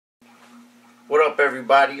What up,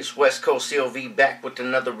 everybody? It's Westcoastillv back with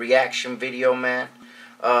another reaction video, man.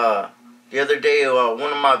 The other day,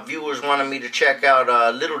 one of my viewers wanted me to check out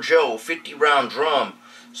LilJoe 50 round drum.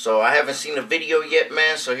 So I haven't seen the video yet,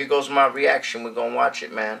 man. So here goes my reaction. We're gonna watch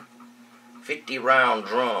it, man. 50 round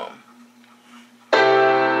drum. I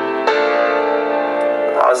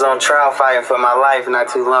was on trial fighting for my life not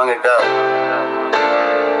too long ago.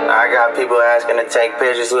 I got people asking to take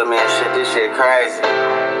pictures with me and shit. This shit crazy.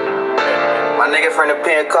 My nigga from the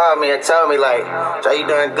pen called me and told me like, "Joe, you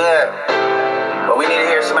doing good, but we need to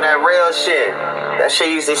hear some of that real shit. That shit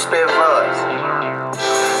usually spit for us."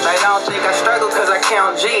 They don't think I struggle cause I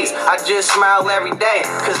count G's. I just smile every day,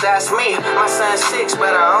 cause that's me. My son's 6,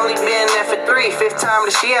 but I only been there for 3. 5th time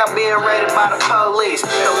this year I'm being raided by the police.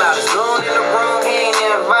 The loudest goon in the room, he ain't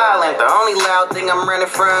even violent. The only loud thing I'm running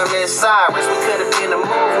from is Cyrus. We could've been a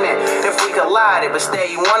movement if we collided, but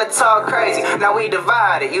stay, you wanna talk crazy, now we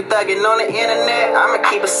divided. You thugging on the internet, I'ma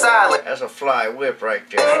keep it silent. That's a fly whip right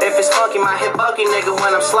there. If it's funky, my hip bucky nigga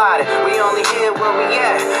when I'm sliding. We only here where we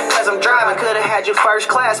at, cause I'm driving. Could've had you first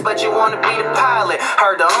class, but you wanna be the pilot.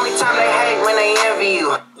 Heard the only time they hate when they envy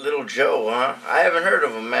you. LilJoe, huh? I haven't heard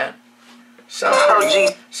of him, man.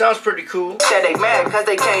 Sounds pretty cool. Said they mad cause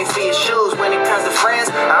they can't fit shoes. When it comes to friends,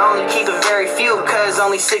 I only keep it very few, cause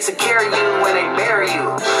only 6 will carry you when they bury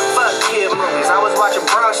you. Fuck kid movies, I was watching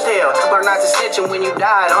Bronx Tale. Learn not to snitch and when you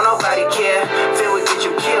die, don't nobody care. Fear would get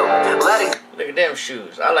you killed. Let it. Look at them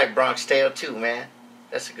shoes. I like Bronx Tale too, man.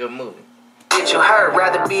 That's a good movie. Get you hurt,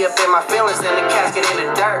 rather be up in my feelings than the casket in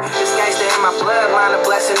the dirt. This gangster in my bloodline, a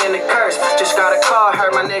blessing and a curse. Just got a call,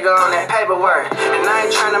 heard my nigga on that paperwork. And I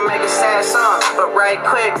ain't trying to make a sad song, but right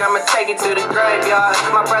quick, I'ma take it to the graveyard.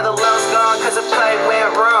 My brother Love's gone cause the play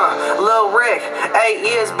went wrong. Lil Rick, 8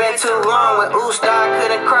 years been too long. When Oos died,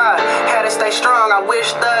 couldn't cry, had to stay strong. I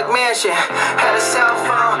wish Thug Mansion had a cell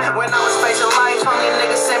phone. When I was facing life, only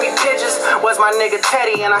nigga sent me pictures was my nigga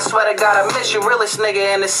Teddy, and I swear to God I miss you. Realest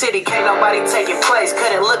nigga in the city, can't nobody taking place.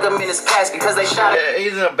 Couldn't look him in his casket cause they shot him. Yeah,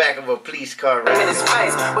 he's in the back of a police car right in his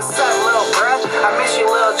face. What's up, little bruh? I miss you,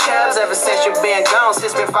 little Chubbs. Ever since you been gone,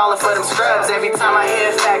 since been falling for them scrubs. Every time I hear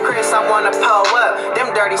Fat Chris, I wanna pull up. Them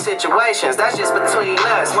dirty situations, that's just between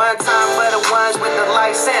us. One time for the ones with the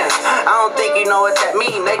license. I don't think you know what that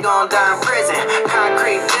mean. They gon' die in prison.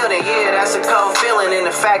 Concrete building, yeah, that's a cold feeling. And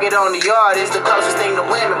the faggot on the yard is the closest thing to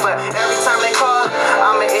women. But every time they call,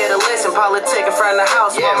 I'm here to listen. Politic in front of the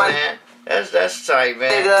house. Yeah, man. That's tight, man.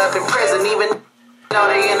 Nigga up in prison, even though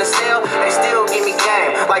they in the cell, they still give me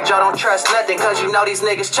game. Like Joe don't trust nothing, cause you know these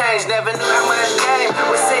niggas change. Never knew how much game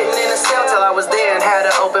was sitting in the cell till I was there and had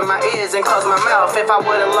to open my ears and close my mouth. If I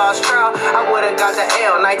would've lost trial, I would've got the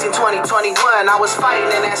L. 19, 20, 21, I was fighting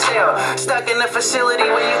in that cell. Stuck in the facility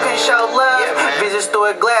where you can show love. Yeah, visits through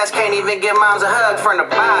a glass, can't even give moms a hug from the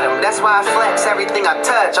bottom. That's why I flex everything I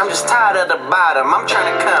touch. I'm just tired of the bottom, I'm trying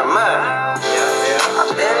to come up.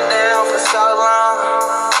 I've been down for so long,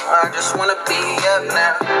 I just wanna be up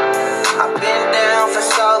now. I've been down for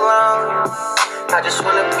so long, I just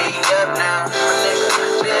wanna be up now. My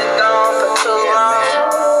nigga been gone for too long,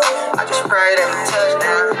 I just pray that he touch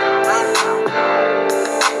down.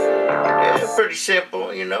 Yeah, pretty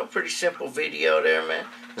simple, you know, pretty simple video there, man.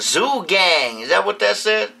 Zoo Gang, is that what that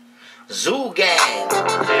said? Zoo Gang.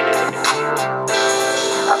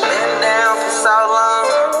 I've been down for so long,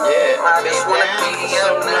 yeah, I just wanna be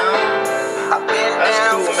up now. I've been That's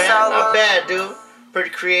down cool, for man. so long. Not bad, dude. Pretty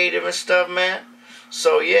creative and stuff, man.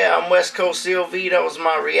 So yeah, I'm Westcoastillv. That was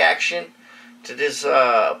my reaction to this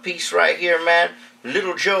piece right here, man.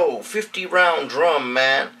 LilJoe 50 round drum,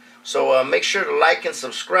 man. So make sure to like and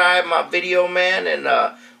subscribe my video, man, and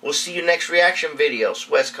we'll see you next reaction videos.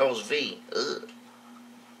 WestCoastillv.